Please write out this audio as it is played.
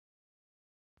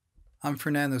I'm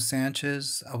Fernando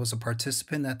Sanchez. I was a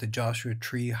participant at the Joshua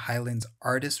Tree Highlands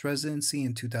Artist Residency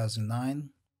in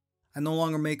 2009. I no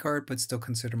longer make art, but still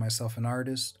consider myself an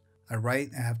artist. I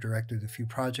write and have directed a few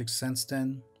projects since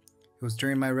then. It was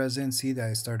during my residency that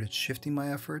I started shifting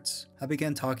my efforts. I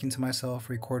began talking to myself,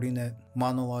 recording it,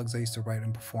 monologues I used to write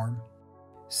and perform.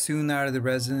 Soon out of the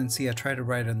residency, I tried to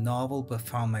write a novel but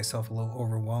found myself a little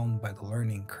overwhelmed by the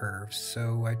learning curve,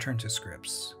 so I turned to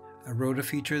scripts. I wrote a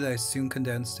feature that I soon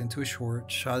condensed into a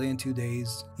short, shot it in 2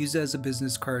 days, used it as a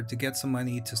business card to get some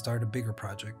money to start a bigger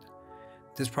project.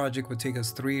 This project would take us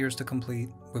 3 years to complete.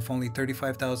 With only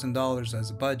 $35,000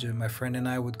 as a budget, my friend and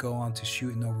I would go on to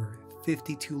shoot in over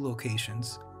 52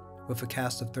 locations, with a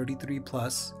cast of 33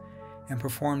 plus, and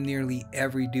perform nearly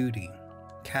every duty.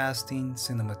 Casting,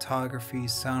 cinematography,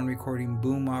 sound recording,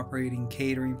 boom operating,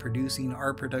 catering, producing,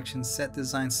 art production, set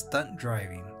design, stunt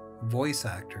driving, voice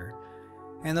actor,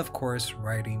 and of course,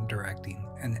 writing, directing,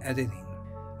 and editing.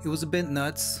 It was a bit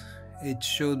nuts. It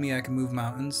showed me I could move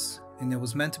mountains, and it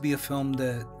was meant to be a film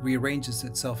that rearranges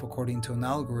itself according to an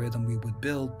algorithm we would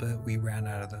build, but we ran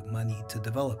out of the money to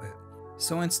develop it.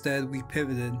 So instead, we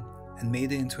pivoted and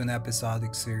made it into an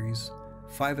episodic series,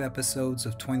 5 episodes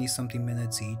of 20-something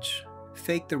minutes each,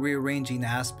 faked the rearranging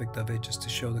aspect of it just to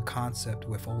show the concept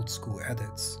with old school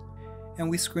edits.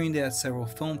 And we screened it at several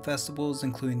film festivals,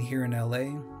 including here in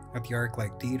LA, at the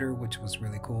ArcLight Theater, which was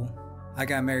really cool. I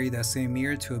got married that same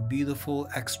year to a beautiful,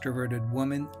 extroverted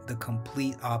woman, the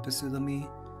complete opposite of me.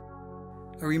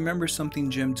 I remember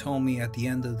something Jim told me at the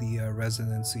end of the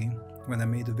residency, when I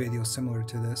made a video similar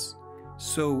to this.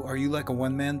 So, are you like a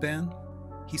one-man band?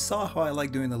 He saw how I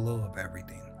like doing a little of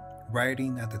everything.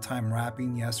 Writing, at the time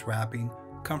rapping, yes rapping,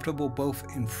 comfortable both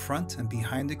in front and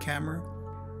behind the camera,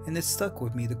 and it stuck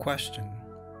with me, the question.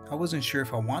 I wasn't sure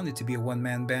if I wanted to be a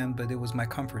one-man band, but it was my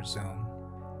comfort zone.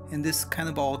 And this kind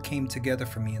of all came together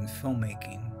for me in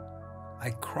filmmaking. I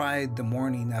cried the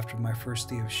morning after my first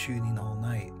day of shooting all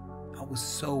night. I was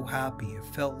so happy. It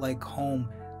felt like home.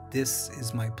 This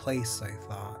is my place, I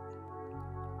thought.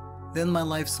 Then my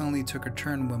life suddenly took a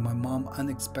turn when my mom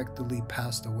unexpectedly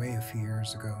passed away a few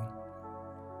years ago.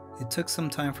 It took some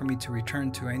time for me to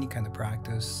return to any kind of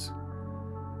practice.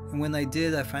 And when I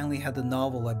did, I finally had the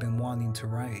novel I've been wanting to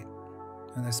write,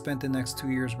 and I spent the next 2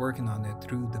 years working on it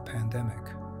through the pandemic.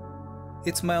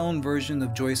 It's my own version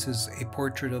of Joyce's A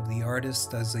Portrait of the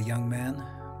Artist as a young man,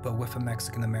 but with a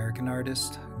Mexican-American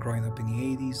artist, growing up in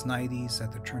the 80s, 90s,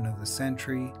 at the turn of the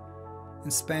century,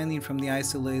 and spanning from the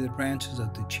isolated ranches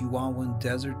of the Chihuahuan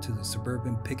desert to the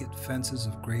suburban picket fences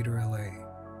of greater LA.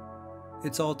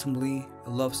 It's ultimately a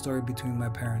love story between my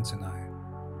parents and I.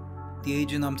 The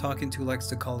agent I'm talking to likes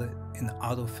to call it an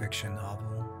autofiction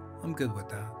novel. I'm good with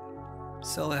that.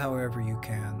 Sell it however you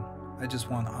can. I just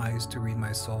want eyes to read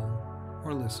my soul,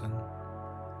 or listen.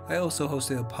 I also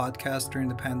hosted a podcast during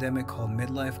the pandemic called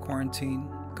Midlife Quarantine.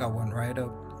 Got one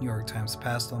write-up, New York Times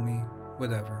passed on me,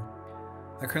 whatever.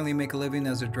 I currently make a living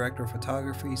as a director of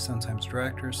photography, sometimes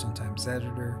director, sometimes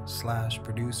editor, /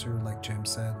 producer, like Jim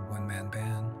said, one-man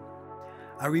band.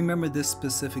 I remember this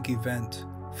specific event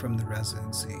from the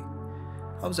residency.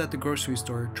 I was at the grocery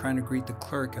store trying to greet the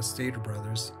clerk at Stater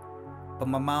Brothers, but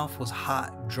my mouth was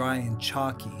hot, dry, and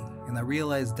chalky, and I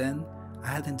realized then I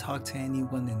hadn't talked to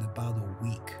anyone in about a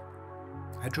week.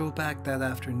 I drove back that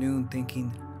afternoon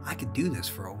thinking I could do this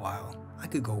for a while. I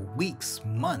could go weeks,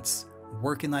 months,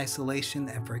 work in isolation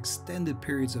and for extended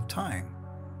periods of time.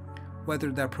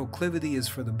 Whether that proclivity is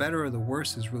for the better or the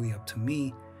worse is really up to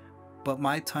me, but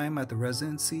my time at the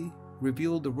residency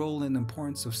revealed the role and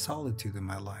importance of solitude in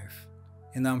my life,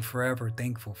 and I'm forever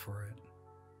thankful for it.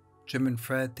 Jim and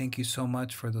Fred, thank you so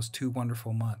much for those 2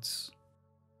 wonderful months.